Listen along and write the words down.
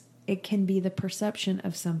it can be the perception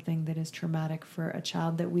of something that is traumatic for a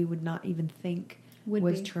child that we would not even think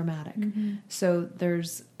was traumatic. So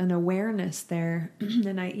there's an awareness there.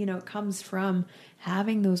 And it comes from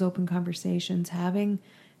having those open conversations, having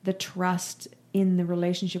the trust in the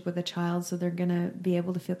relationship with a child, so they're going to be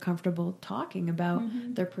able to feel comfortable talking about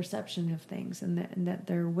their perception of things, and that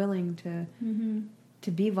they're willing to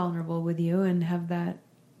be vulnerable with you and have that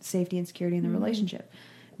safety and security in the relationship.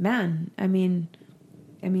 Man, I mean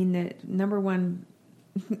the number one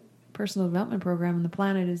personal development program on the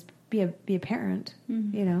planet is be a parent.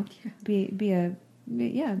 Be a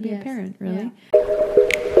parent, really.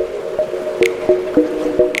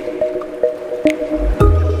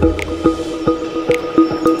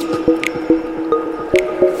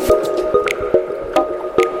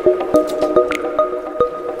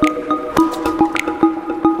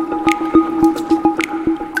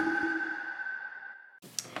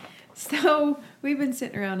 So we've been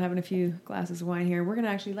sitting around having a few glasses of wine here. We're going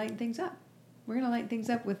to actually lighten things up. We're going to lighten things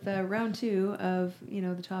up with round 2 of,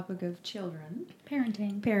 the topic of children.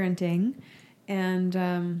 Parenting. And,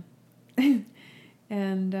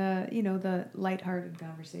 the lighthearted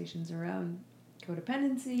conversations around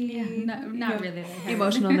codependency. Yeah, not really lighthearted.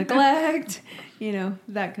 Emotional neglect,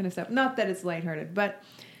 that kind of stuff. Not that it's lighthearted, but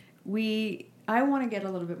I want to get a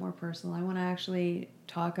little bit more personal. I want to actually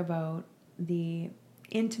talk about the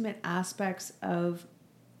intimate aspects of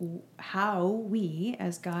how we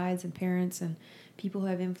as guides and parents and people who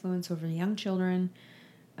have influence over young children,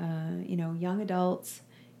 young adults,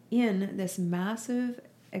 in this massive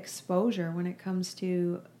exposure when it comes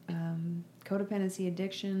to codependency,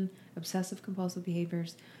 addiction, obsessive compulsive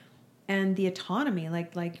behaviors, and the autonomy,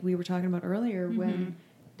 like we were talking about earlier, when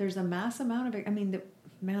there's a mass amount of it. I mean,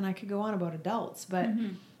 I could go on about adults, but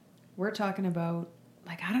we're talking about,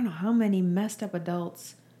 I don't know how many messed up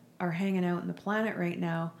adults are hanging out on the planet right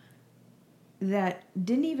now that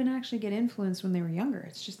didn't even actually get influenced when they were younger.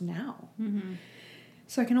 It's just now.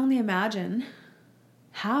 So I can only imagine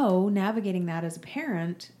how navigating that as a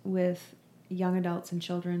parent with young adults and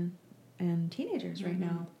children and teenagers right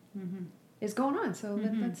now is going on. So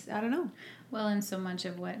that's, I don't know. Well, and so much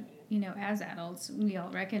of what, as adults, we all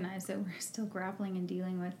recognize that we're still grappling and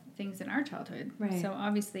dealing with things in our childhood. Right. So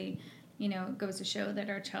obviously, it goes to show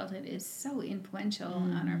that our childhood is so influential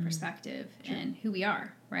on our perspective and who we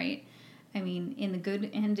are, right? I mean, in the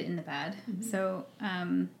good and in the bad. So,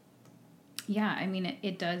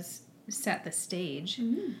 it does set the stage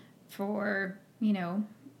for,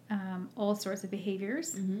 all sorts of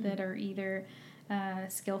behaviors that are either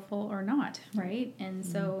skillful or not, right? And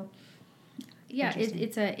so,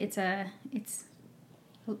 it's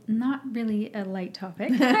not really a light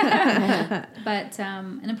topic, but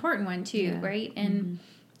an important one too, right? And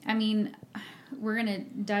I mean, we're going to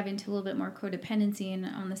dive into a little bit more codependency and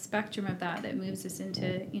on the spectrum of that moves us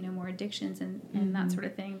into, more addictions and that sort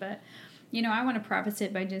of thing. But, I want to preface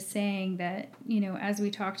it by just saying that, as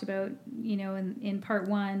we talked about, in part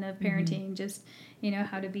 1 of parenting, just,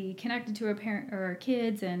 how to be connected to our parent or our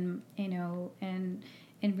kids and, and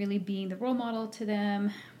really being the role model to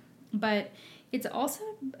them. But it's also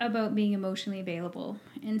about being emotionally available.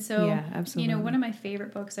 And so, one of my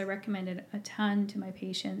favorite books I recommended a ton to my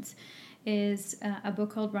patients is a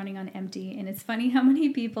book called Running on Empty. And it's funny how many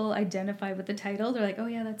people identify with the title. They're like, oh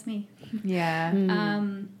yeah, that's me. Yeah.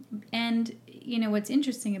 And what's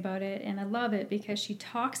interesting about it, and I love it because she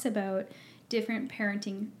talks about different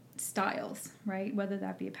parenting styles, right? Whether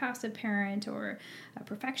that be a passive parent or a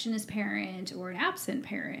perfectionist parent or an absent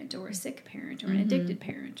parent or a sick parent or an addicted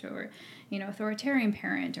parent or, authoritarian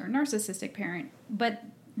parent or a narcissistic parent. But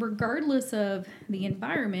regardless of the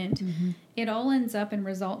environment, it all ends up and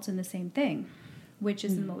results in the same thing, which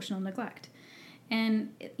is emotional neglect.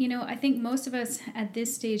 And, I think most of us at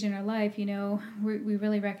this stage in our life, we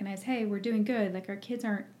really recognize, hey, we're doing good. Like, our kids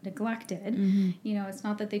aren't neglected. It's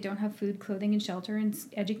not that they don't have food, clothing, and shelter and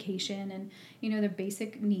education and, their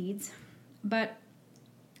basic needs. But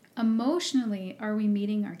emotionally, are we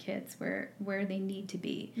meeting our kids where they need to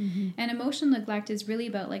be? And emotional neglect is really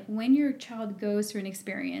about, when your child goes through an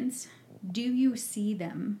experience, do you see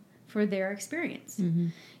them for their experience?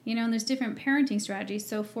 And there's different parenting strategies.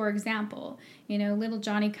 So, for example, little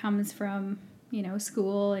Johnny comes from,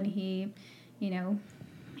 school and he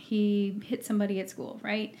hit somebody at school,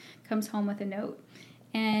 right? Comes home with a note.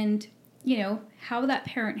 And, how that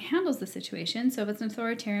parent handles the situation. So if it's an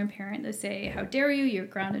authoritarian parent, they say, how dare you? You're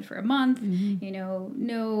grounded for a month. No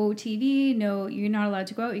TV, you're not allowed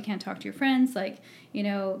to go out. You can't talk to your friends. This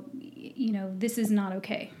is not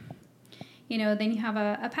okay. Then you have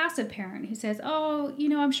a passive parent who says, oh,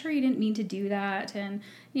 I'm sure you didn't mean to do that. And,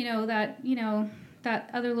 that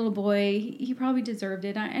other little boy, he probably deserved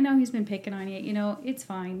it. I know he's been picking on you, it's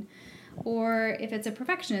fine. Or if it's a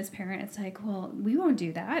perfectionist parent, it's like, well, we won't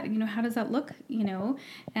do that. How does that look?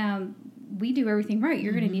 We do everything right.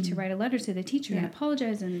 You're going to need to write a letter to the teacher and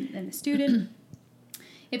apologize and the student.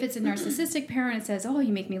 If it's a narcissistic parent, it says, oh,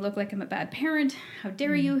 you make me look like I'm a bad parent. How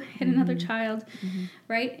dare you hit another child,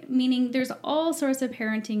 right? Meaning there's all sorts of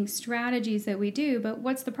parenting strategies that we do, but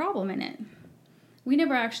what's the problem in it? We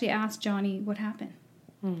never actually asked Johnny what happened.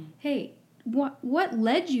 Hey, what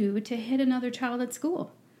led you to hit another child at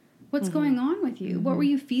school? What's going on with you? What were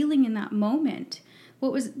you feeling in that moment?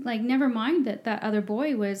 What was, never mind that other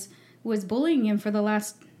boy was bullying him for the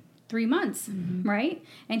last 3 months, right?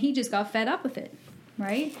 And he just got fed up with it.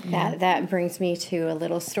 Right? That brings me to a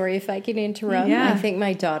little story, if I can interrupt. Yeah. I think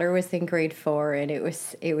my daughter was in grade 4, and it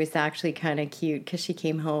was actually kind of cute because she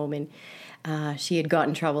came home and she had gotten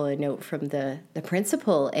in trouble, a note from the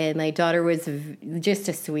principal, and my daughter was just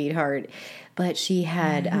a sweetheart. But she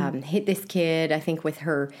had hit this kid, I think, with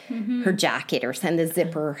her jacket or the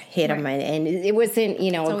zipper hit him, and it wasn't,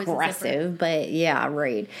 aggressive, but yeah,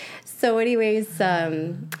 right. So anyways,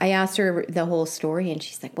 I asked her the whole story, and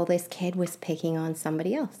she's like, well, this kid was picking on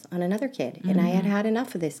somebody else, on another kid, and I had had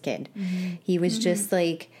enough of this kid. He was just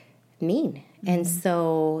mean. And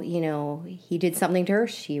so, he did something to her.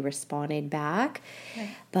 She responded back. Okay.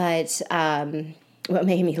 But what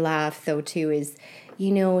made me laugh, though, too, is,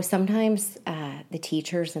 sometimes the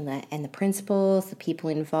teachers and the principals, the people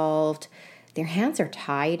involved, their hands are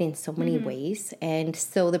tied in so many ways. And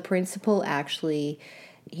so the principal actually,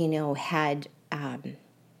 had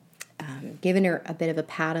given her a bit of a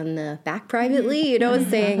pat on the back privately,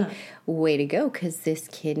 saying, way to go, because this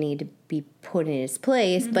kid needed to be put in his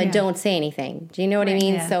place, but don't say anything. Do you know what I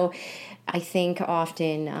mean? Yeah. So I think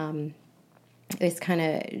often it's kind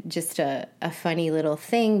of just a funny little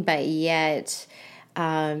thing, but yet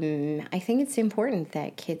I think it's important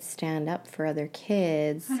that kids stand up for other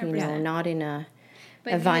kids, 100%. Not in a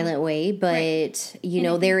violent way, but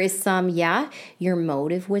there is some, your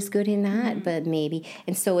motive was good in that, but maybe,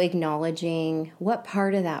 and so acknowledging what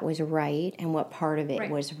part of that was right and what part of it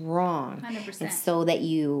was wrong, 100%. and so that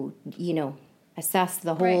you assess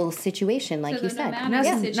the whole situation, like so you said.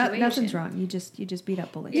 Nothing's wrong. You just beat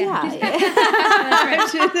up bullies. Yeah. What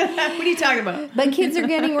are you talking about? But kids are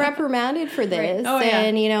getting reprimanded for this,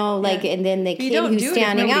 and and then the kid who's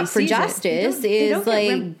standing up for justice is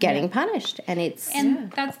getting punished, and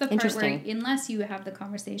that's the part where, unless you have the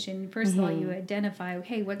conversation, first of all, you identify,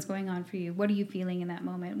 hey, what's going on for you? What are you feeling in that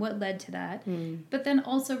moment? What led to that? But then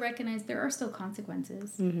also recognize there are still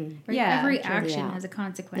consequences. Right? Yeah, every action has a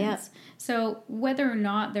consequence. Yeah. So whether or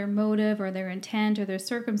not their motive or their intent or their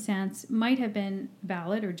circumstance might have been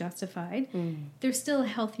valid or justified, there's still a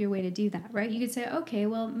healthier way to do that, right? You could say, okay,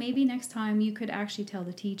 well, maybe next time you could actually tell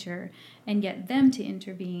the teacher and get them to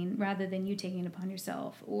intervene rather than you taking it upon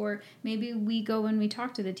yourself. Or maybe we go and we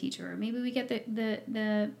talk to the teacher, or maybe we get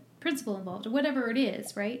the principal involved, or whatever it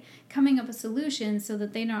is, right? Coming up with solutions so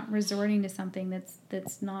that they're not resorting to something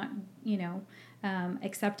that's not,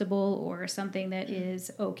 acceptable or something that is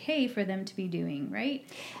okay for them to be doing, right?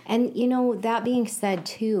 And, that being said,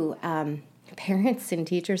 too, parents and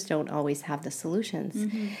teachers don't always have the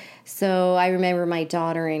solutions. So I remember my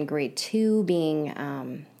daughter in grade 2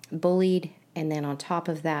 being bullied, and then on top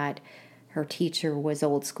of that, her teacher was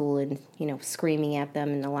old school and, screaming at them,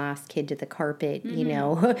 and the last kid to the carpet,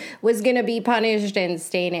 was going to be punished and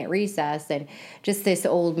staying at recess, and just this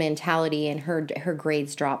old mentality, and her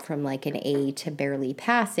grades dropped from an A to barely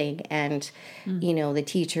passing, and, the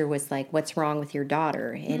teacher was like, what's wrong with your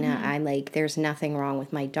daughter? And I'm like, there's nothing wrong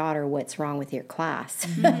with my daughter. What's wrong with your class?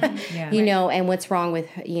 And what's wrong with,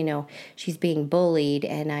 she's being bullied,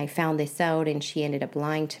 and I found this out, and she ended up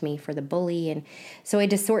lying to me for the bully, and so I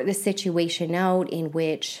had to sort the situation out in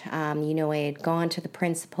which, I had gone to the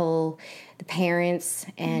principal, the parents,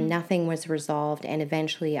 and nothing was resolved. And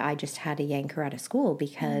eventually I just had to yank her out of school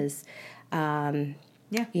because, there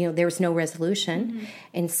was no resolution.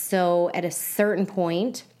 And so at a certain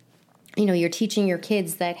point, you're teaching your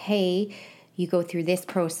kids that, hey, you go through this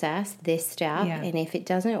process, this step, and if it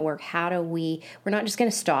doesn't work, we're not just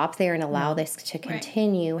going to stop there and allow this to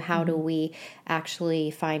continue. How do we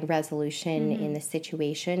actually find resolution in the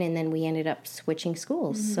situation? And then we ended up switching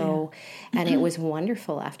schools. So, and it was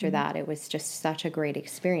wonderful after that. It was just such a great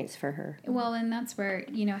experience for her. Well, and that's where,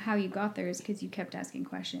 how you got there is because you kept asking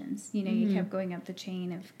questions. You kept going up the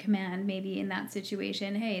chain of command, maybe in that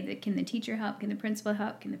situation. Hey, can the teacher help? Can the principal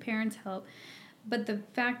help? Can the parents help? But the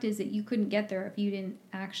fact is that you couldn't get there if you didn't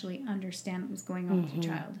actually understand what was going on with your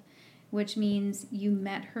child. which means you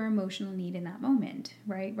met her emotional need in that moment,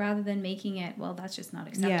 right? Rather than making it, well, that's just not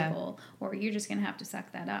acceptable, or you're just going to have to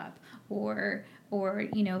suck that up, or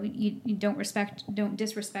you know, you don't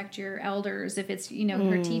disrespect your elders if it's, you know,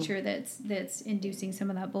 her teacher that's inducing some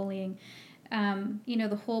of that bullying. You know,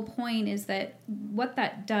 the whole point is that what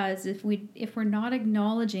that does, if we're not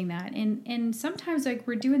acknowledging that, and sometimes like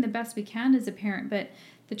we're doing the best we can as a parent, but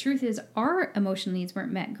the truth is our emotional needs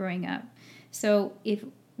weren't met growing up. So if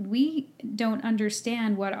we don't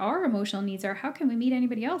understand what our emotional needs are, how can we meet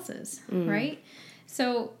anybody else's, right?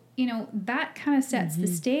 So, you know, that kind of sets the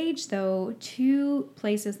stage, though, to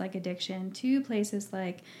places like addiction, to places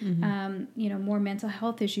like, you know, more mental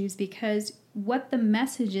health issues, because what the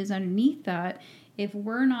message is underneath that, if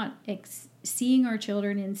we're not seeing our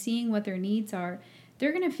children and seeing what their needs are,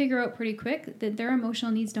 they're going to figure out pretty quick that their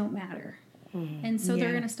emotional needs don't matter. And so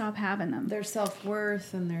they're going to stop having them. Their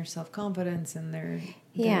self-worth and their self-confidence and their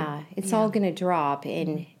it's all going to drop.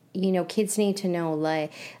 And you know, kids need to know,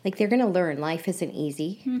 like they're going to learn life isn't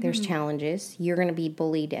easy. There's challenges. You're going to be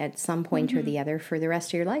bullied at some point or the other for the rest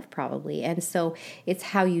of your life, probably. And so it's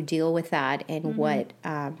how you deal with that, and what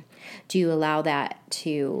do you allow that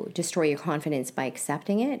to destroy your confidence by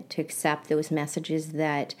accepting it, to accept those messages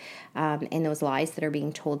that and those lies that are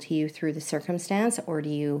being told to you through the circumstance, or do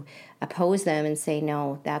you oppose them and say,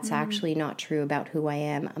 no, that's actually not true about who I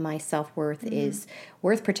am. My self-worth is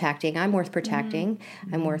worth protecting. I'm worth protecting.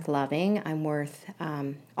 I'm worth loving. I'm worth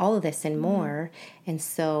all of this and more. And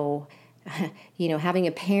so, you know, having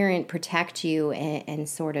a parent protect you and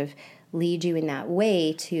sort of lead you in that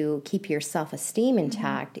way to keep your self-esteem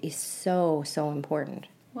intact is so, so important.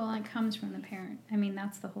 Well, it comes from the parent. I mean,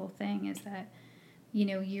 that's the whole thing, is that, you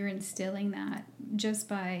know, you're instilling that just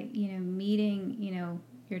by, you know, meeting, you know,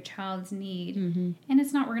 your child's need. And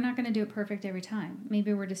we're not going to do it perfect every time.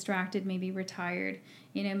 Maybe we're distracted, maybe we're tired,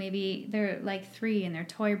 you know, maybe they're like 3 and their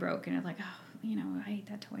toy broke and they're like, oh, you know, I hate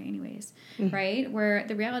that toy anyways, right? Where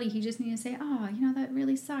the reality, he just needs to say, oh, you know, that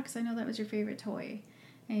really sucks. I know that was your favorite toy.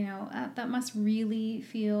 You know, that must really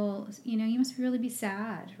feel, you know, you must really be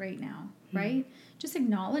sad right now, right? Just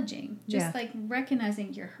acknowledging, just like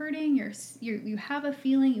recognizing you're hurting, you have a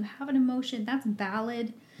feeling, you have an emotion, that's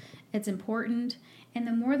valid, it's important. And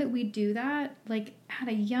the more that we do that, like at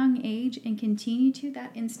a young age and continue to,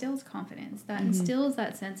 that instills confidence, that instills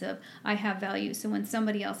that sense of, I have value. So when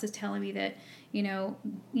somebody else is telling me that, you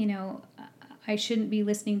know, I shouldn't be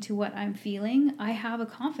listening to what I'm feeling, I have a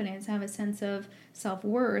confidence, I have a sense of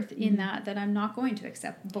self-worth in that I'm not going to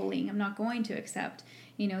accept bullying. I'm not going to accept,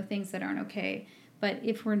 you know, things that aren't okay. But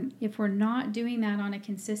if we're not doing that on a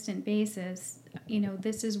consistent basis, you know,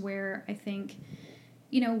 this is where I think,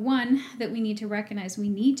 you know, one, that we need to recognize we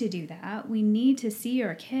need to do that. We need to see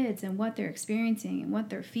our kids and what they're experiencing and what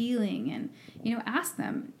they're feeling, and, you know, ask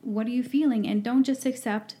them, what are you feeling? And don't just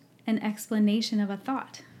accept an explanation of a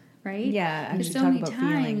thought. Right? Yeah. Because so many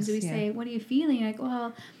times we say, what are you feeling? Like,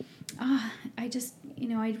 well, I just, you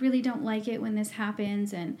know, I really don't like it when this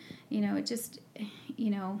happens. And, you know, it just,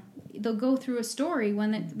 you know, they'll go through a story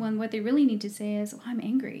when what they really need to say is, oh, I'm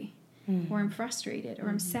angry, or I'm frustrated, or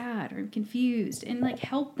I'm sad, or I'm confused. And like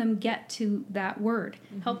help them get to that word,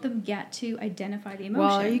 help them get to identify the emotion.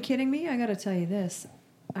 Well, are you kidding me? I got to tell you this.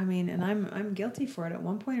 I mean, and I'm guilty for it at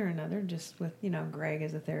one point or another, just with, you know, Greg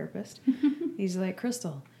as a therapist. He's like,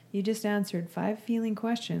 Crystal, you just answered 5 feeling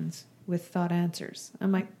questions with thought answers.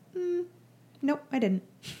 I'm like, nope, I didn't.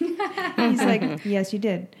 He's like, yes, you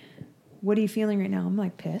did. What are you feeling right now? I'm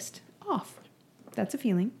like, pissed off. That's a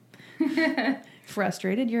feeling.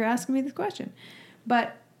 Frustrated. You're asking me this question.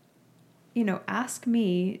 But, you know, ask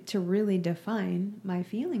me to really define my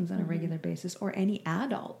feelings on a regular basis, or any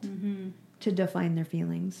adult to define their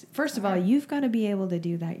feelings. First of all, you've got to be able to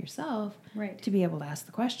do that yourself, right, to be able to ask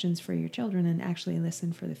the questions for your children and actually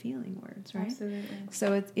listen for the feeling words, right? Absolutely.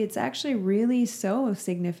 So it's actually really so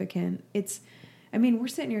significant. I mean, we're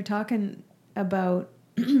sitting here talking about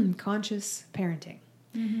conscious parenting,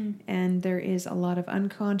 and there is a lot of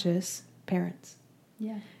unconscious parents.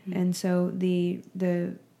 Yeah. And so the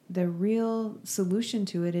real solution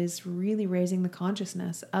to it is really raising the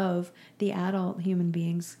consciousness of the adult human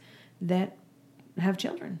beings that have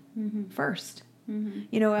children first.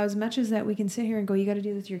 You know, as much as that we can sit here and go, you got to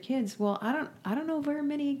do this with your kids. Well, I don't know very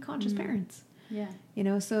many conscious parents. Yeah. You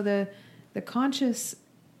know, so the conscious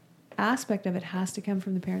aspect of it has to come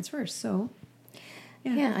from the parents first. So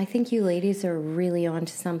yeah, I think you ladies are really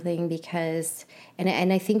onto something, because,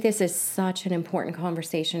 and I think this is such an important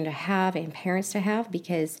conversation to have and parents to have,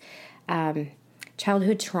 because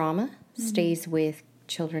childhood trauma stays with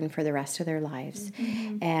children for the rest of their lives.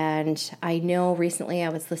 And I know recently I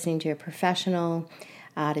was listening to a professional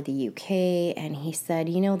out of the UK, and he said,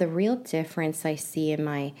 you know, the real difference I see in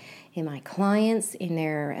my clients, in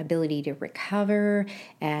their ability to recover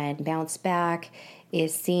and bounce back,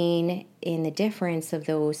 is seen in the difference of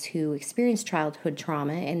those who experienced childhood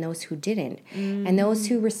trauma and those who didn't. And those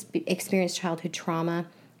who experienced childhood trauma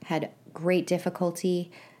had great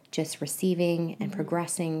difficulty just receiving and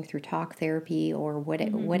progressing through talk therapy or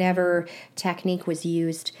whatever technique was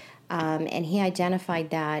used. And he identified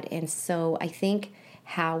that. And so I think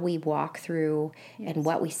how we walk through and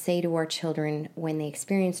what we say to our children when they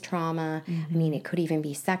experience trauma. I mean, it could even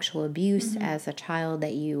be sexual abuse as a child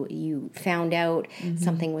that you found out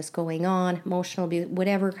something was going on, emotional abuse,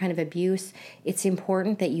 whatever kind of abuse. It's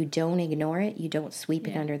important that you don't ignore it. You don't sweep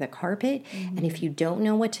it under the carpet. And if you don't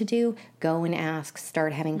know what to do, go and ask.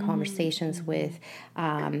 Start having conversations with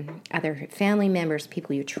other family members,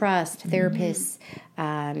 people you trust, therapists,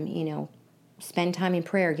 you know, spend time in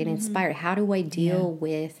prayer, get inspired. How do I deal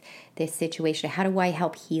with this situation? How do I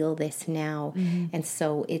help heal this now? And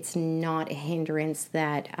so it's not a hindrance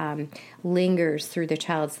that lingers through the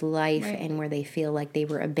child's life and where they feel like they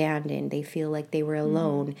were abandoned, they feel like they were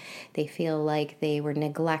alone, they feel like they were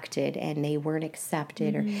neglected and they weren't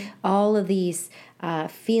accepted, or all of these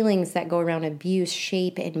feelings that go around abuse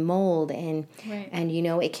shape and mold, and you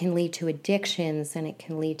know, it can lead to addictions, and it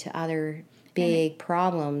can lead to other big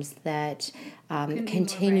problems that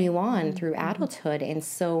continue on through adulthood. And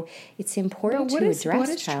so it's important to address what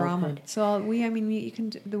is childhood. trauma? So you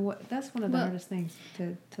can that's one of the hardest things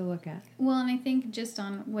to look at. Well, and I think just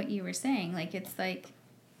on what you were saying, like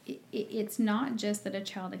it's not just that a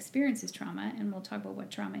child experiences trauma, and we'll talk about what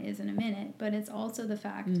trauma is in a minute, but it's also the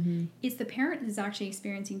fact it's the parent is actually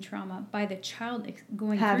experiencing trauma by the child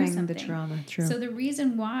going through something. The trauma, true. So the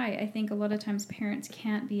reason why I think a lot of times parents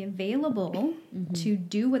can't be available to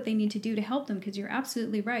do what they need to do to help them, because you're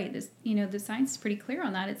absolutely right. This, you know, the science is pretty clear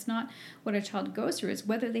on that. It's not what a child goes through; it's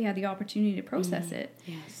whether they have the opportunity to process it.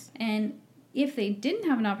 Yes. And if they didn't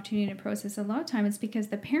have an opportunity to process, a lot of time it's because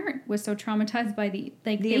the parent was so traumatized by the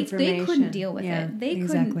they couldn't deal with it. They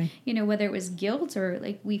couldn't, you know, whether it was guilt or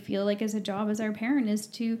like we feel like as a job as our parent is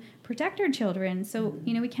to protect our children. So,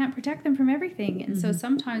 you know, we can't protect them from everything. And so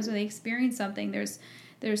sometimes when they experience something, there's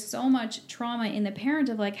so much trauma in the parent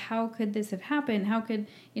of like, how could this have happened? How could,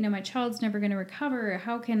 you know, my child's never going to recover?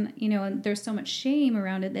 How can, you know, and there's so much shame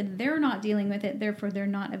around it that they're not dealing with it. Therefore, they're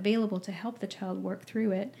not available to help the child work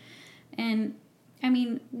through it. And I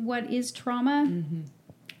mean, what is trauma?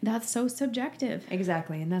 That's so subjective.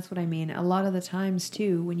 Exactly. And that's what I mean. A lot of the times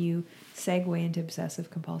too, when you segue into obsessive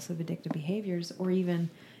compulsive addictive behaviors, or even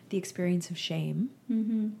the experience of shame,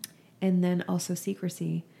 and then also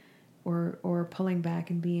secrecy, or pulling back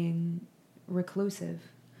and being reclusive,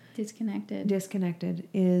 disconnected,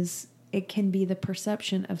 is it can be the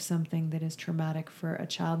perception of something that is traumatic for a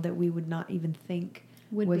child that we would not even think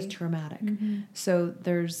was traumatic. So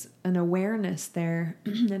there's an awareness there,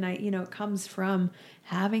 and it comes from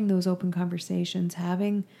having those open conversations,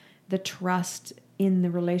 having the trust in the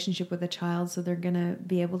relationship with a child, so they're going to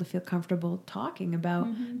be able to feel comfortable talking about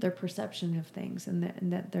their perception of things, and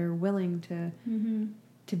that they're willing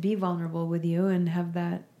to be vulnerable with you and have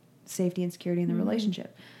that safety and security in the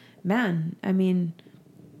relationship. Man, I mean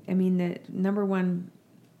the number one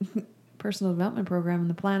personal development program on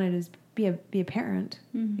the planet is be a parent,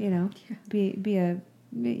 you know, be a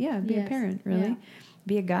parent, really.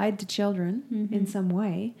 Be a guide to children in some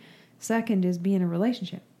way. Second is be in a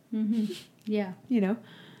relationship. Yeah. You know?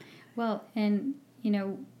 Well, and, you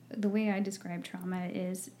know, the way I describe trauma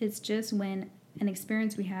is it's just when an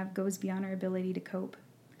experience we have goes beyond our ability to cope.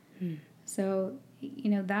 So,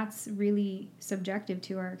 you know, that's really subjective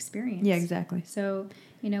to our experience. Yeah, exactly. So,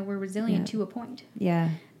 you know, we're resilient to a point. Yeah.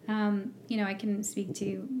 You know, I can speak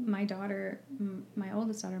to my daughter, my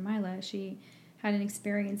oldest daughter, Mila. She had an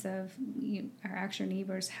experience of our actual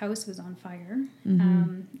neighbor's house was on fire,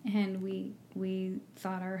 and we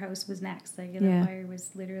thought our house was next. Like the fire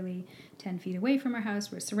was literally 10 feet away from our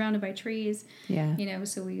house. We're surrounded by trees. Yeah. You know,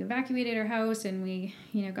 so we evacuated our house, and we,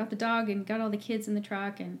 you know, got the dog and got all the kids in the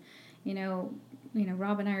truck, and you know,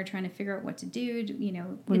 Rob and I are trying to figure out what to do. You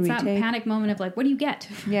know, it's that panic moment of like, what do you get?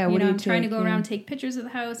 Yeah, you know, I'm trying to go around, take pictures of the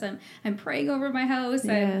house. I'm praying over my house.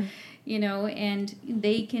 Yeah. You know, and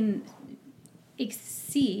they can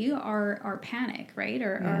see our panic, right?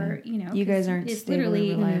 Or our, you know, you guys aren't. It's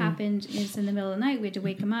literally happened. It's in the middle of the night. We had to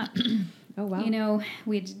wake them up. Oh wow. You know,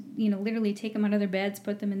 we'd literally take them out of their beds,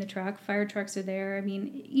 put them in the truck. Fire trucks are there. I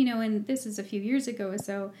mean, you know, and this is a few years ago,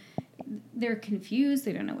 so they're confused.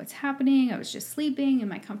 They don't know what's happening. I was just sleeping in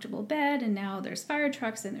my comfortable bed, and now there's fire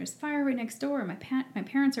trucks, and there's fire right next door. My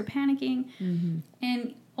parents are panicking,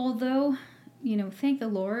 and although thank the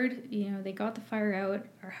Lord, they got the fire out.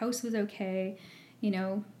 Our house was okay.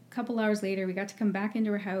 A couple hours later, we got to come back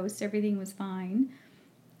into our house. Everything was fine.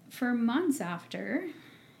 For months after,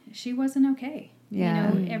 she wasn't okay.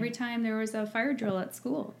 Yeah. Every time there was a fire drill at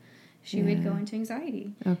school, she would go into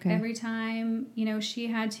anxiety. Okay. Every time,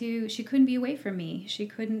 she couldn't be away from me. She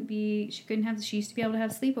used to be able to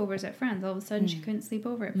have sleepovers at friends. All of a sudden, she couldn't sleep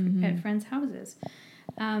over at friends' houses.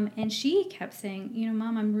 And she kept saying,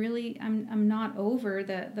 Mom, I'm not over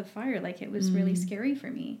the fire. Like, it was really scary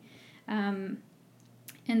for me.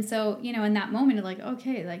 And so, in that moment, like,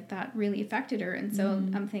 okay, like that really affected her. And so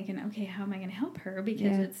I'm thinking, okay, how am I going to help her?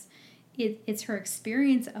 Because it's her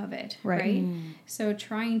experience of it, right? So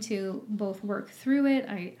trying to both work through it.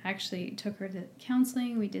 I actually took her to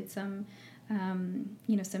counseling. We did some,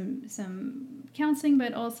 some counseling,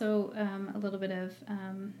 but also a little bit of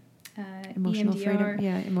emotional EMDR.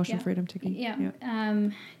 freedom. Emotional freedom taking. Yeah.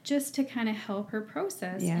 Just to kind of help her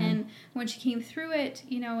process. Yeah. And when she came through it,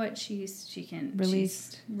 you know what, she's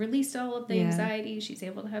released all of the anxiety. She's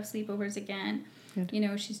able to have sleepovers again.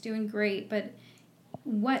 Good. She's doing great. But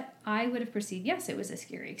what I would have perceived, yes, it was a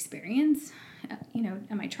scary experience. Am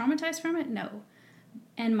I traumatized from it? No.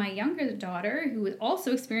 And my younger daughter, who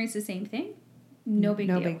also experienced the same thing, no big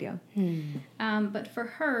deal. But for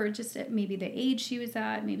her, just at maybe the age she was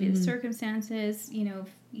at, maybe the circumstances,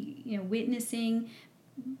 witnessing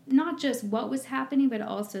not just what was happening, but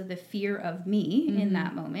also the fear of me in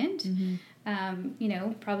that moment.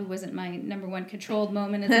 Probably wasn't my number one controlled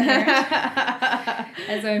moment as a parent.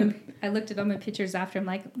 As I looked at all my pictures after, I'm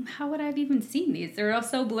like, how would I have even seen these? They're all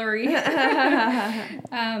so blurry.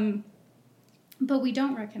 But we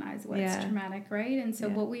don't recognize what's traumatic, right? And so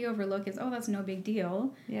what we overlook is, that's no big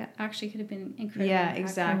deal. Yeah. Actually could have been incredibly impactful.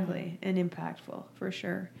 Exactly. And impactful, for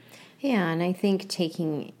sure. Yeah, and I think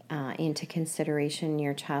taking into consideration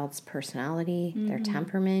your child's personality, their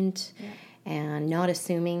temperament, and not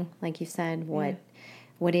assuming, like you said, what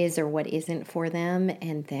is or what isn't for them,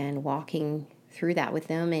 and then walking through that with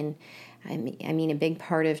them. And I mean, a big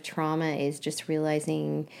part of trauma is just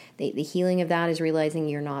realizing the healing of that is realizing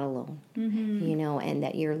you're not alone, and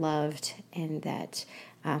that you're loved, and that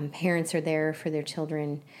parents are there for their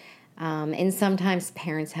children. And sometimes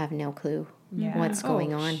parents have no clue what's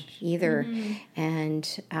going on either. And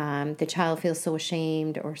the child feels so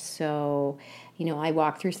ashamed or so, I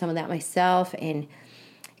walked through some of that myself, and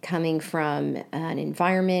coming from an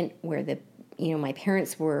environment where my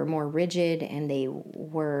parents were more rigid and they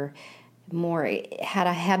were more, I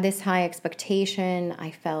had this high expectation.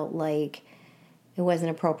 I felt like it wasn't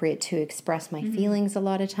appropriate to express my feelings a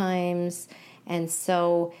lot of times. And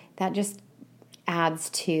so that just adds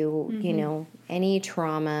to, any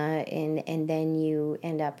trauma, and then you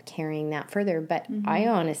end up carrying that further. But I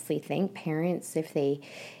honestly think parents, if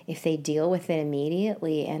they deal with it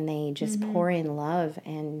immediately and they just pour in love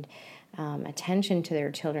and attention to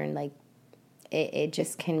their children, like it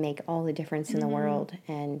just can make all the difference in the world.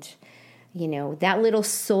 And that little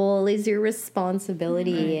soul is your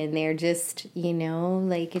responsibility, and they're just,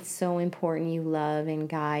 like, it's so important you love and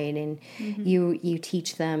guide, and you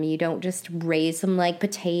teach them. You don't just raise them like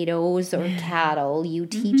potatoes or cattle. You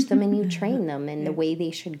teach them and you train them in the way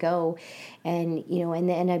they should go. And,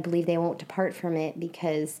 and I believe they won't depart from it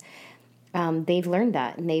because they've learned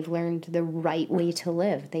that, and they've learned the right way to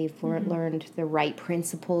live. They've learned the right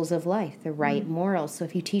principles of life, the right morals. So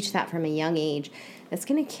if you teach that from a young age, that's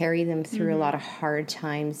going to carry them through a lot of hard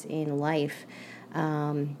times in life,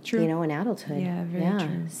 in adulthood. Yeah, very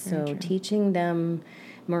true. So teaching them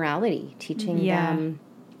morality, teaching them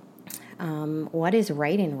what is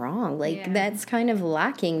right and wrong. Like, that's kind of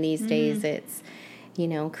lacking these days. It's,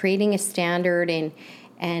 creating a standard.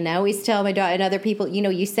 And I always tell my daughter and other people,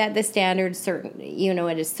 you set the standard certain,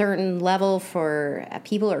 at a certain level for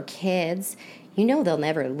people or kids. They'll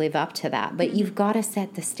never live up to that. But you've got to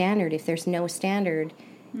set the standard. If there's no standard,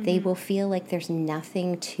 they will feel like there's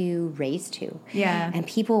nothing to raise to. Yeah. And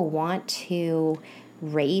people want to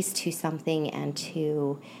raise to something and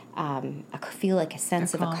to feel like a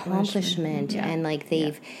sense of accomplishment. And like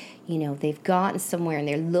they've gotten somewhere, and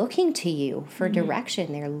they're looking to you for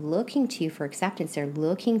direction. They're looking to you for acceptance. They're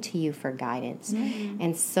looking to you for guidance.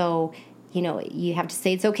 And so, you have to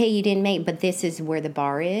say, it's okay, you didn't make, but this is where the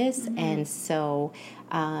bar is. And so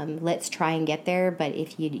let's try and get there. But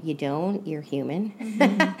if you don't, you're human.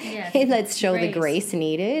 Let's show the grace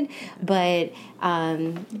needed. But,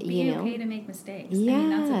 be okay to make mistakes. Yeah. I mean,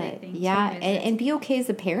 that's a big thing too, and be okay as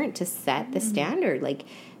a parent to set the standard. Like,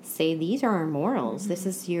 say, these are our morals. This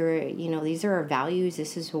is these are our values.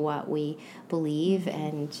 This is what we believe.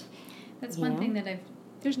 And that's one thing that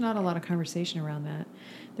there's not a lot of conversation around that.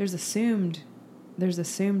 There's assumed there's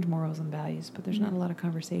assumed morals and values, but there's not a lot of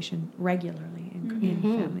conversation regularly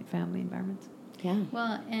in family environments. Yeah.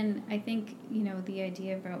 Well, and I think, the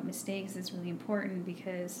idea about mistakes is really important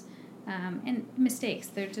because, and mistakes,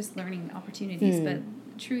 they're just learning opportunities. But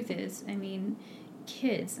the truth is, I mean,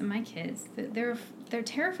 my kids, they're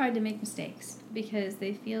terrified to make mistakes because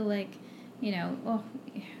they feel like,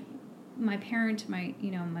 my parent, my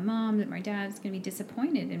mom, my dad's going to be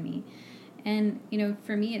disappointed in me. And,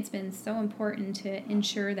 for me, it's been so important to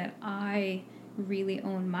ensure that I really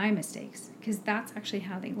own my mistakes because that's actually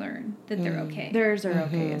how they learn that they're okay. Theirs are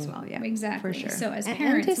okay as well, yeah. Exactly. For sure. So as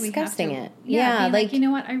parents, and discussing we have to, it. Yeah, like, you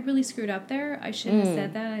know what, I really screwed up there. I shouldn't have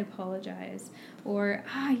said that. I apologize. Or,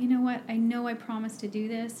 you know what, I know I promised to do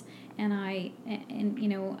this and I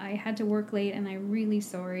had to work late and I'm really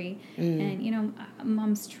sorry. And,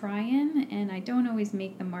 mom's trying and I don't always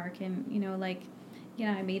make the mark and,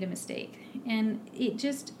 I made a mistake. And it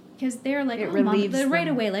just, because they're like, Mom, they're right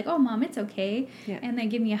away like, oh, Mom, it's okay. Yeah. And they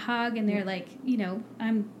give me a hug and they're like,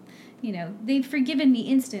 they've forgiven me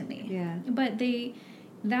instantly. Yeah. But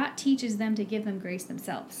that teaches them to give them grace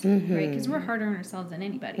themselves, right? Because we're harder on ourselves than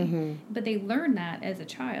anybody. But they learn that as a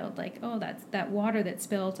child, like, oh, that's that water that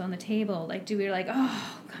spilled on the table. Like, we're like,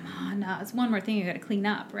 oh, come on, no, it's one more thing you got to clean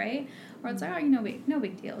up, right? Or it's like, oh, no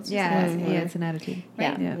big deal. It's just it's an attitude.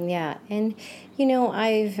 Right? Yeah. And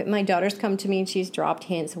my daughter's come to me and she's dropped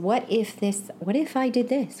hints. What if I did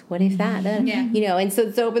this? What if that? And so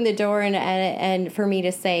it's opened the door and for me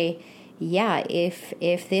to say, yeah,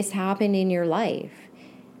 if this happened in your life,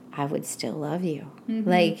 I would still love you.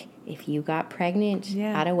 Like, if you got pregnant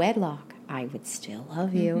out of wedlock, I would still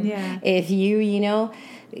love you. Yeah. If you,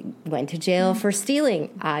 went to jail for stealing,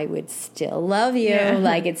 I would still love you. Yeah.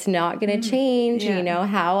 Like, it's not going to change,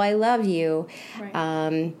 how I love you.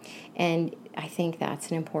 Right. And I think that's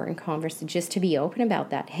an important conversation, just to be open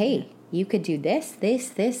about that. Hey, you could do this,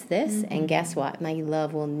 and guess what? My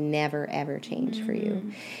love will never, ever change for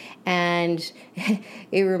you. And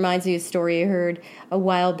it reminds me of a story I heard a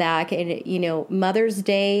while back. And, Mother's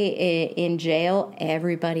Day in jail,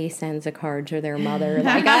 everybody sends a card to their mother.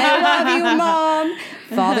 Like, I love you, Mom.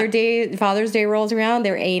 Father's Day rolls around,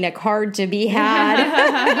 there ain't a card to be had.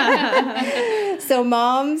 So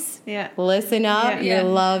moms, listen up. Your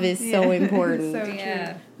love is so important. So true.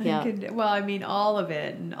 Yeah. All of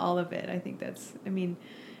it. I think that's,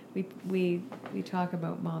 we talk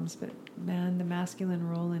about moms, but man, the masculine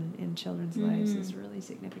role in children's lives is really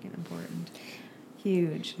significant, important,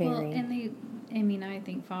 huge. Well, and I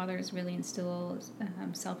think fathers really instill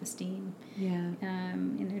self-esteem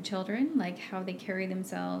in their children, like how they carry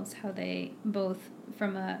themselves, how they both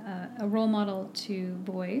from a role model to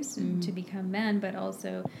boys to become men, but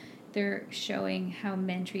also they're showing how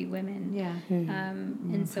men treat women. Yeah.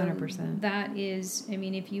 And so 100%. That is,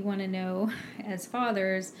 if you want to know as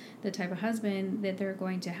fathers the type of husband that they're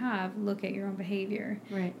going to have, look at your own behavior.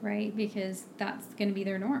 Right? Because that's going to be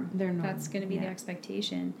their norm. That's going to be the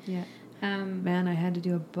expectation. Yeah. Man, I had to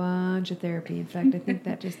do a bunch of therapy. In fact, I think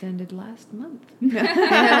that just ended last month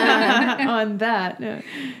on that.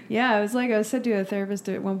 Yeah, I was said to a therapist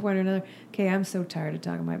at one point or another, okay, I'm so tired of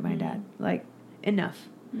talking about my dad. Like, enough.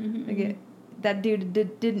 Like that dude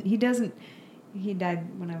he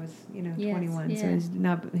died when I was 21, so he's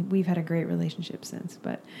not. We've had a great relationship since,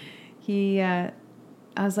 but I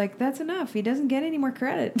was like, that's enough. He doesn't get any more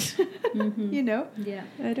credit. I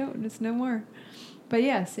don't. It's no more.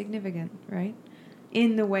 But significant, right?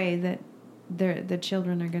 In the way that the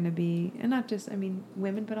children are going to be, and not just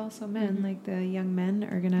women, but also men. Like the young men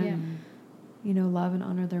are going to. Love and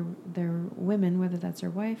honor their women, whether that's their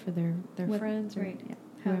wife or their friends, or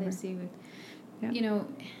how they see it.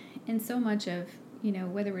 And so much of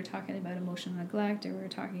whether we're talking about emotional neglect or we're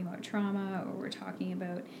talking about trauma or we're talking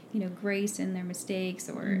about grace in their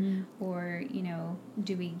mistakes or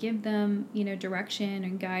do we give them direction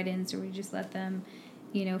and guidance, or we just let them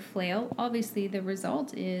flail? Obviously, the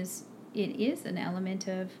result is. It is an element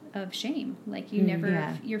of shame. Like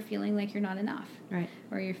you're feeling like you're not enough. Right.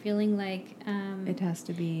 Or you're feeling like... it has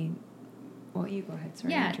to be... Well, you go ahead.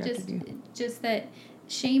 Sorry, I interrupted you. Just that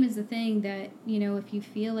shame is the thing that, if you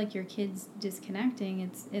feel like your kid's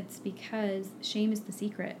disconnecting, it's because shame is the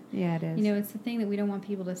secret. Yeah, it is. It's the thing that we don't want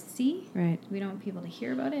people to see. Right. We don't want people to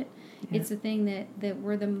hear about it. Yeah. It's the thing that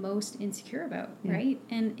we're the most insecure about, right?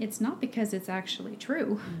 And it's not because it's actually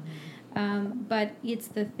true. But it's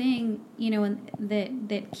the thing,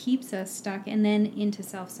 that keeps us stuck and then into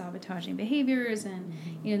self-sabotaging behaviors and,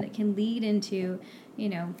 that can lead into,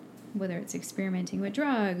 whether it's experimenting with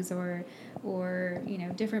drugs or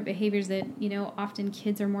different behaviors that, often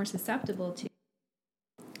kids are more susceptible to.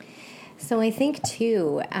 So I think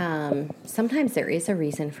too, sometimes there is a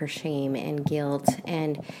reason for shame and guilt.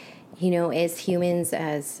 And, as humans,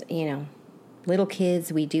 as, little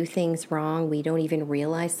kids, we do things wrong. We don't even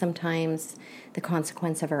realize sometimes the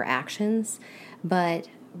consequence of our actions. But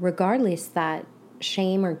regardless, that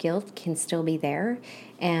shame or guilt can still be there.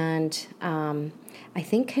 And I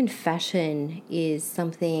think confession is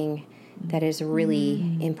something that is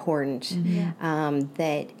really important.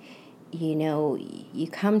 That you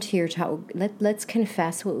come to your child, let's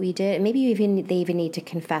confess what we did. Maybe they even need to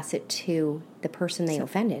confess it to the person they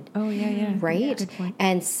offended. Oh, yeah. Right? Yeah, good point.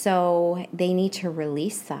 And so they need to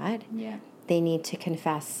release that. Yeah. They need to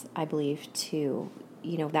confess, I believe, to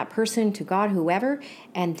that person, to God, whoever,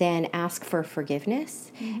 and then ask for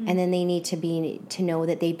forgiveness. And then they need to know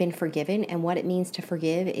that they've been forgiven, and what it means to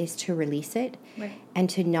forgive is to release it, Right. and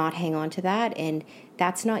to not hang on to that. And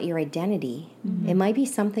that's not your identity. It might be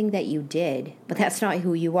something that you did, but that's not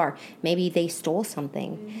who you are. Maybe they stole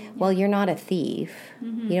something. Well, you're not a thief.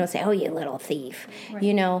 You don't say, "Oh, you little thief."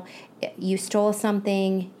 Right. You stole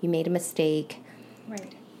something, you made a mistake.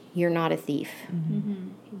 Right. You're not a thief.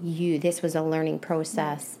 This was a learning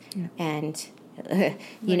process. Yeah. And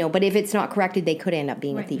but if it's not corrected, they could end up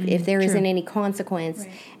being a thief. If there isn't any consequence,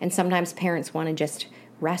 and sometimes parents want to just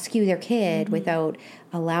rescue their kid without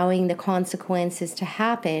allowing the consequences to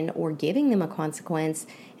happen or giving them a consequence,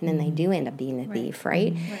 and then they do end up being a thief,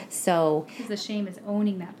 right? So Because the shame is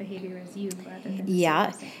owning that behavior as you rather than the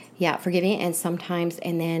circumstance. Forgiving it.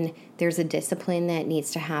 And then there's a discipline that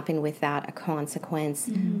needs to happen with that, a consequence,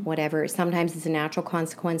 whatever. Sometimes it's a natural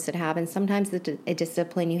consequence that happens. Sometimes it's a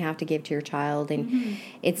discipline you have to give to your child, and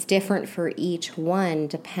it's different for each one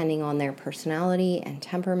depending on their personality and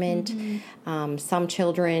temperament. Some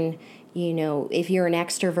children, if you're an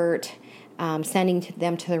extrovert, sending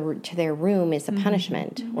them to their room is a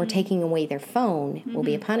punishment, or taking away their phone will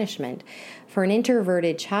be a punishment. For an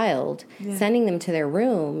introverted child, sending them to their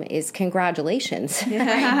room is congratulations. You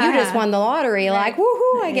just won the lottery. Like,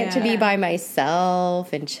 woohoo, I get to be by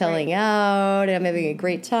myself and chilling out, and I'm having a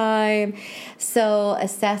great time. So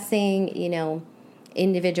assessing,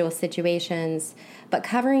 individual situations, but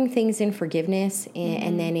covering things in forgiveness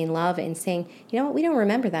and then in love, and saying, we don't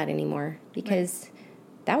remember that anymore, because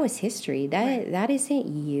that was history. That isn't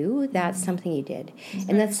you. That's something you did.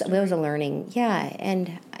 And that was a learning. Yeah,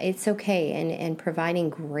 and it's okay. And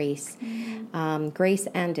providing grace, grace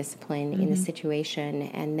and discipline in the situation.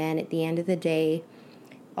 And then at the end of the day,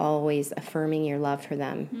 always affirming your love for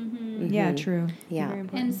them. Yeah, true. Yeah. Very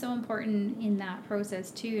important. And so important in that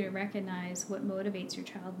process, too, to recognize what motivates your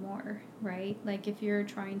child more, right? Like if you're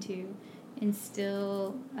trying to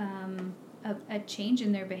instill a change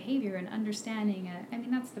in their behavior and understanding,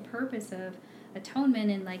 that's the purpose of atonement.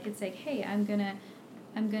 And it's like, hey, I'm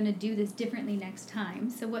gonna do this differently next time.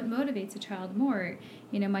 So what motivates a child more?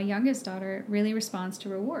 My youngest daughter really responds to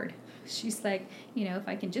reward. She's like, if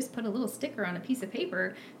I can just put a little sticker on a piece of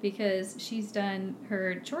paper because she's done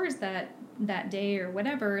her chores that day or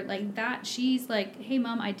whatever, like that, she's like, hey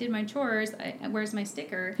Mom, I did my chores, where's my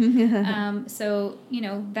sticker? So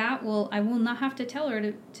I will not have to tell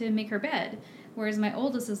her to make her bed. Whereas my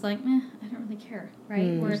oldest is like, I don't really care,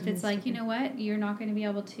 right? Where if it's like, you know what, you're not going to be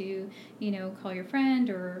able to, call your friend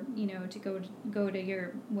or, to go to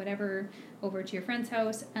your whatever over to your friend's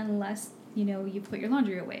house unless, you put your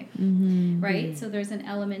laundry away, right? So there's an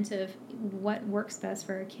element of what works best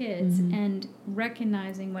for our kids and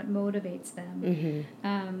recognizing what motivates them,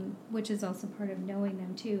 which is also part of knowing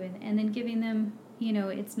them too. And then giving them,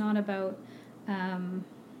 it's not about...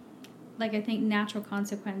 I think natural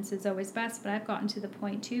consequence is always best, but I've gotten to the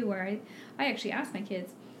point too where I actually ask my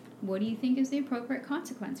kids, what do you think is the appropriate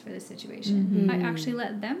consequence for this situation? I actually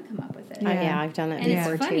let them come up with it. I've done that and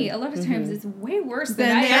before it's funny, too. a lot of times it's way worse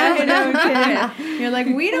than I am. You're like,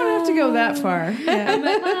 we don't have to go that far. I'm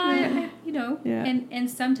like, well, and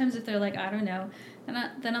sometimes if they're like, I don't know,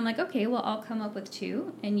 then I'm like, okay, well, I'll come up with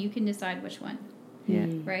two and you can decide which one. Yeah.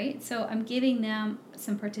 Right? So I'm giving them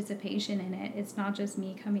some participation in it. It's not just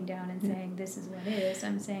me coming down and saying, this is what it is.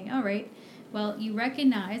 I'm saying, all right, well, you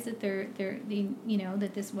recognize that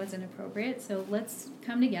that this wasn't appropriate. So let's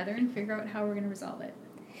come together and figure out how we're going to resolve it.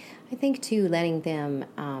 I think, too, letting them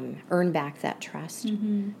earn back that trust,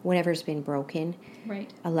 whatever's been broken.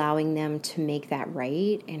 Right. Allowing them to make that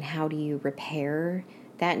right. And how do you repair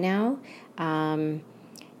that now?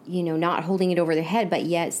 Not holding it over their head, but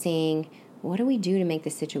yet saying, what do we do to make the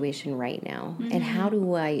situation right now? And how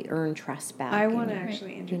do I earn trust back? I want to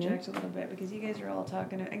actually interject a little bit because you guys are all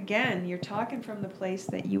talking. Again, you're talking from the place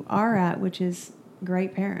that you are at, which is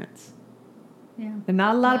great parents. Yeah. There's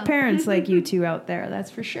not a lot of parents like you two out there, that's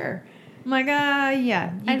for sure. I'm like,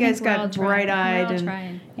 yeah, you guys got bright-eyed,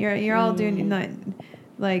 and you're all doing not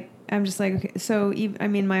like. I'm just like, okay. So I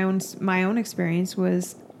mean, my own experience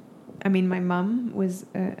was, I mean, my mom was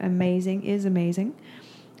amazing, is amazing.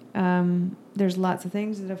 There's lots of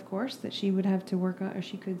things that, of course, that she would have to work on, or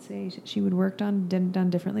she could say she would worked on, done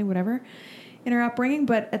differently, whatever, in her upbringing.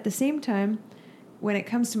 But at the same time, when it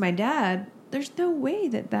comes to my dad, there's no way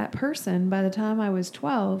that person, by the time I was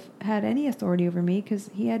 12, had any authority over me, because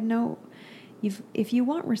he had no. If you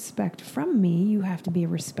want respect from me, you have to be a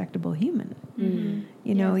respectable human. Mm-hmm.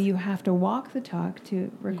 You know, you have to walk the talk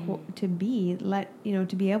to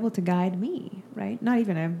be able to guide me, right? Not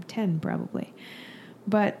even I'm 10 probably.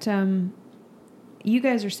 But you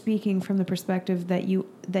guys are speaking from the perspective that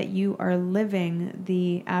you are living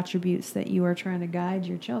the attributes that you are trying to guide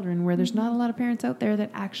your children, where there's not a lot of parents out there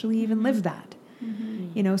that actually even live that.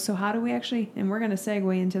 Mm-hmm. You know, so how do we actually, and we're going to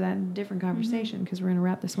segue into that in a different conversation, because we're going to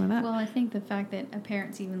wrap this one up. Well, I think the fact that a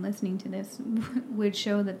parent's even listening to this would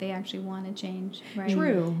show that they actually want to change, right?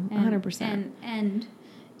 True, 100%. And,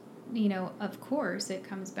 you know, of course, it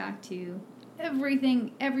comes back to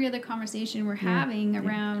every other conversation we're having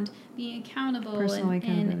around being accountable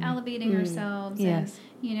and elevating ourselves, and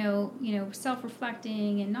you know,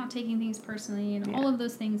 self-reflecting and not taking things personally, and all of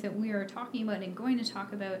those things that we are talking about and going to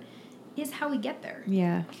talk about is how we get there.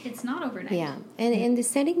 Yeah. It's not overnight. Yeah. And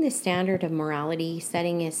setting the standard of morality,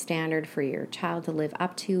 setting a standard for your child to live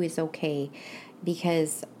up to is okay,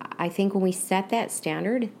 because I think when we set that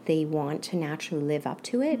standard, they want to naturally live up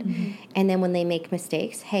to it. Mm-hmm. And then when they make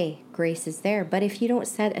mistakes, hey, grace is there. But if you don't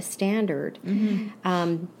set a standard,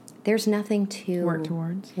 there's nothing to work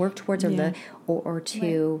towards or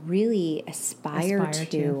to really aspire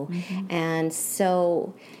to. Mm-hmm. And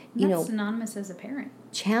so, that's synonymous as a parent.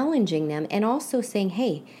 Challenging them, and also saying,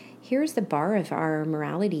 hey, here's the bar of our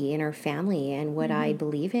morality in our family, and what I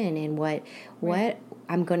believe in, and what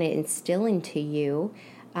I'm going to instill into you.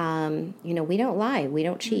 We don't lie, we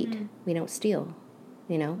don't cheat, we don't steal,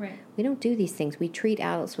 we don't do these things. We treat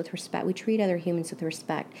adults with respect, we treat other humans with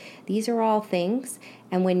respect. These are all things,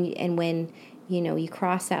 and when you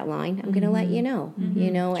cross that line, I'm going to let you know,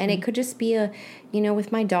 and it could just be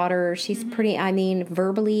with my daughter, she's pretty,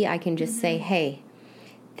 verbally, I can just say, hey,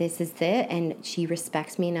 this is it, and she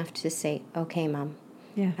respects me enough to say, okay, Mom,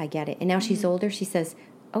 I get it. And now she's older, she says,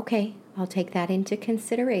 okay, I'll take that into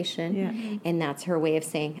consideration. Yeah. And that's her way of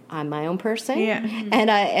saying, I'm my own person. Yeah.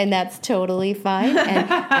 And that's totally fine.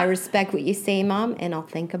 And I respect what you say, Mom, and I'll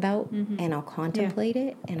think about and I'll contemplate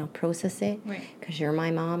it and I'll process it, because you're my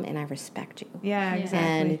mom and I respect you. Yeah, exactly.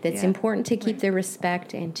 And it's important to keep the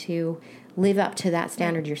respect and to live up to that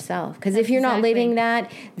standard yourself. Because if you're not living that,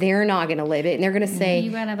 they're not going to live it. And they're going to say, you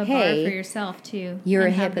got to have a bar for yourself, too. You're a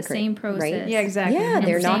hypocrite. Have the same process. Right? Yeah, exactly. Yeah, and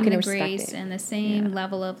they're not going to respect grace it. And the same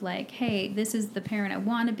level of like, hey, this is the parent I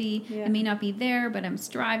want to be. I may not be there, but I'm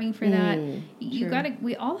striving for that.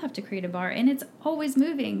 We all have to create a bar. And it's always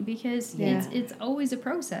moving, because it's always a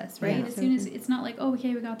process, right? As soon as it's not like, oh,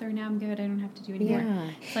 okay, we got there, now I'm good, I don't have to do anymore. Yeah.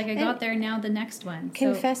 It's like I got there, now the next one.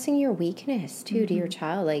 Confessing your weakness, too, to your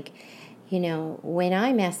child. Like, when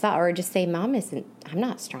I mess up, or just say, Mom, I'm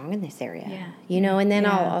not strong in this area. And then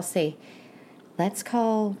I'll say, let's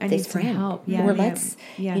call this friend. Help. Or let's,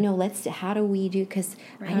 how do we do, because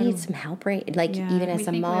I need some help, right? Like, even as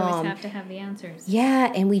a mom. We always have to have the answers.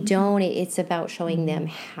 Yeah, and we don't. It's about showing them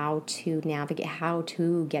how to navigate, how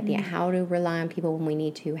to get how to rely on people when we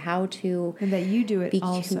need to, how to. And that you do it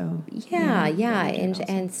also.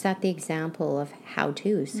 And set the example of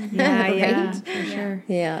how-tos. Yeah, for sure.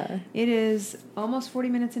 Yeah. It is almost 40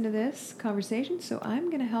 minutes into this conversation, so I'm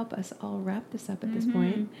going to help us all wrap this up at this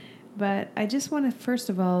point. But I just want to, first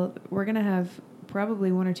of all, we're going to have probably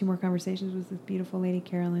one or two more conversations with this beautiful lady,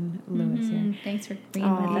 Carolyn Lewis here. Thanks for being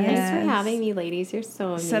with us. Thanks for having me, ladies. You're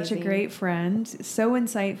so amazing. Such a great friend, so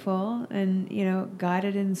insightful, and,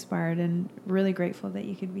 guided and inspired, and really grateful that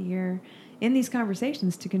you could be here in these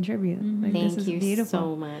conversations to contribute. Thank you beautiful.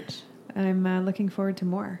 So much. I'm looking forward to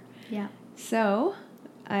more. Yeah. So,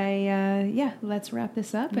 let's wrap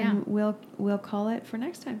this up, and we'll call it for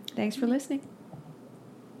next time. Thanks for listening.